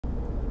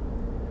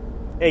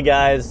Hey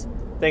guys,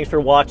 thanks for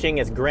watching.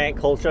 It's Grant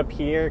Colchup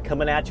here,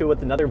 coming at you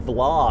with another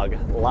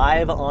vlog,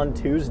 live on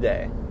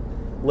Tuesday.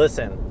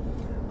 Listen,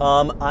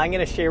 I'm going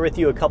to share with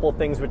you a couple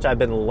things which I've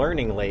been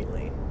learning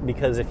lately,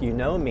 because if you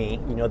know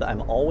me, you know that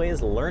I'm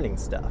always learning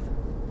stuff.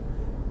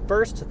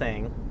 First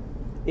thing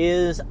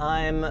is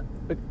I'm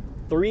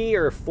 3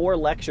 or 4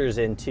 lectures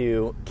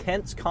into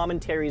Kent's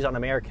Commentaries on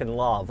American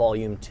Law,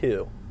 Volume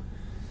 2.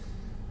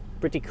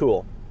 Pretty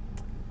cool.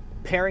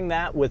 Pairing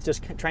that with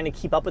just trying to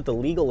keep up with the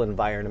legal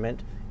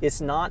environment,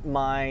 it's not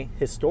my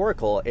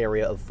historical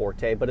area of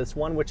forte, but it's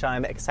one which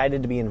I'm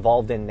excited to be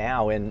involved in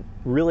now and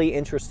really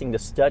interesting to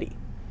study.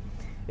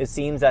 It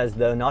seems as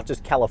though not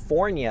just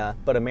California,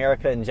 but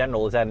America in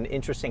general is at an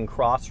interesting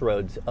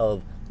crossroads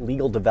of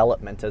legal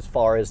development as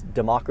far as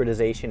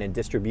democratization and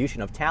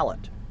distribution of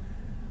talent.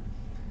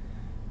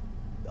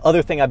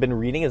 Other thing I've been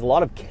reading is a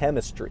lot of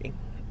chemistry.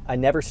 I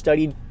never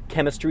studied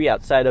chemistry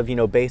outside of,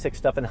 basic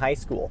stuff in high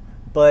school.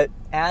 But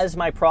as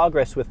my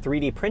progress with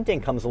 3D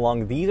printing comes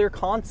along, these are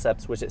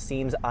concepts which it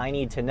seems I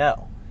need to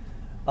know.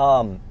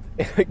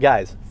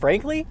 Guys,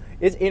 frankly,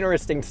 it's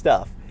interesting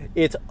stuff.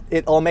 It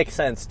all makes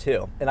sense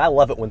too. And I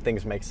love it when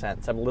things make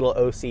sense. I'm a little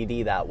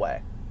OCD that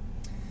way.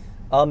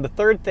 The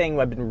third thing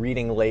I've been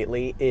reading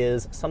lately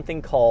is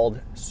something called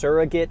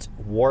surrogate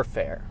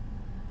warfare.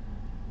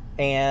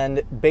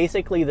 And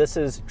basically this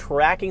is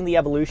tracking the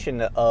evolution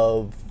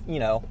of,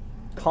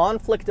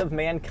 conflict of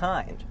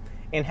mankind.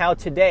 And how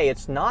today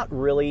it's not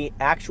really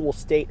actual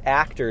state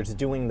actors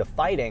doing the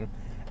fighting.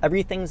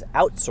 Everything's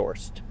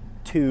outsourced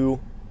to,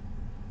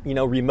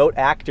 remote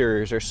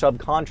actors or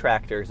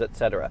subcontractors,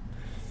 etc.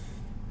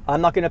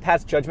 I'm not going to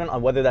pass judgment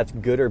on whether that's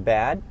good or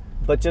bad,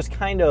 but just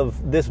kind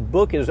of this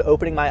book is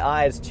opening my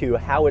eyes to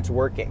how it's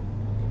working.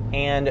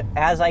 And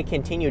as I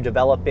continue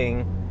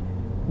developing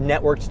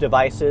networked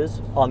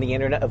devices on the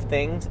Internet of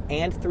Things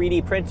and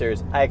 3D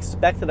printers, I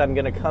expect that I'm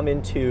going to come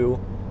into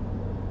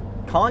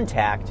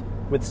contact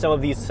with some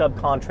of these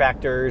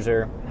subcontractors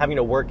or having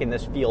to work in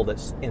this field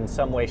in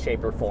some way,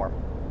 shape, or form.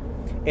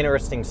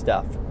 Interesting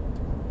stuff.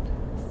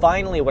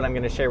 Finally, what I'm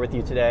going to share with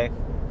you today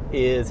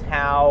is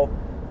how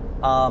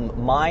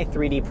my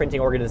 3D printing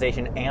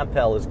organization,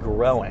 AMPEL, is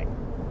growing.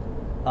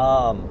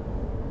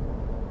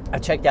 I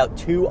checked out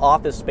 2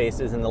 office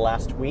spaces in the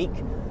last week,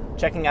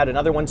 checking out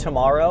another one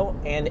tomorrow,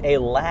 and a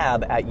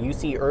lab at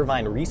UC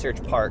Irvine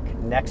Research Park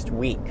next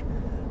week.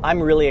 I'm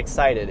really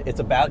excited. It's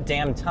about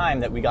damn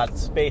time that we got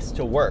space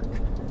to work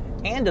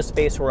and a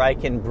space where I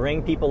can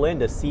bring people in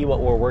to see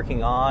what we're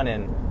working on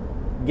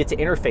and get to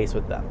interface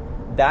with them.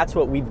 That's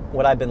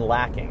what I've been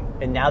lacking.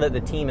 And now that the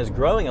team is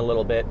growing a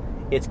little bit,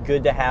 it's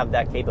good to have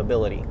that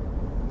capability.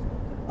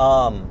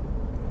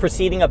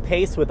 Proceeding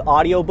apace with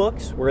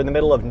audiobooks. We're in the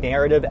middle of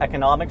narrative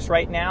economics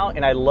right now,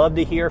 and I'd love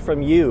to hear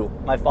from you,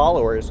 my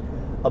followers,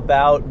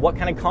 about what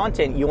kind of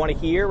content you want to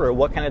hear or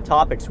what kind of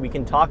topics we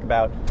can talk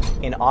about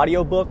in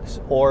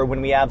audiobooks or when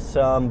we have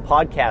some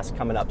podcasts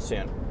coming up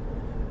soon.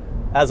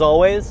 As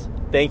always,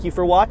 thank you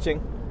for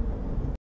watching.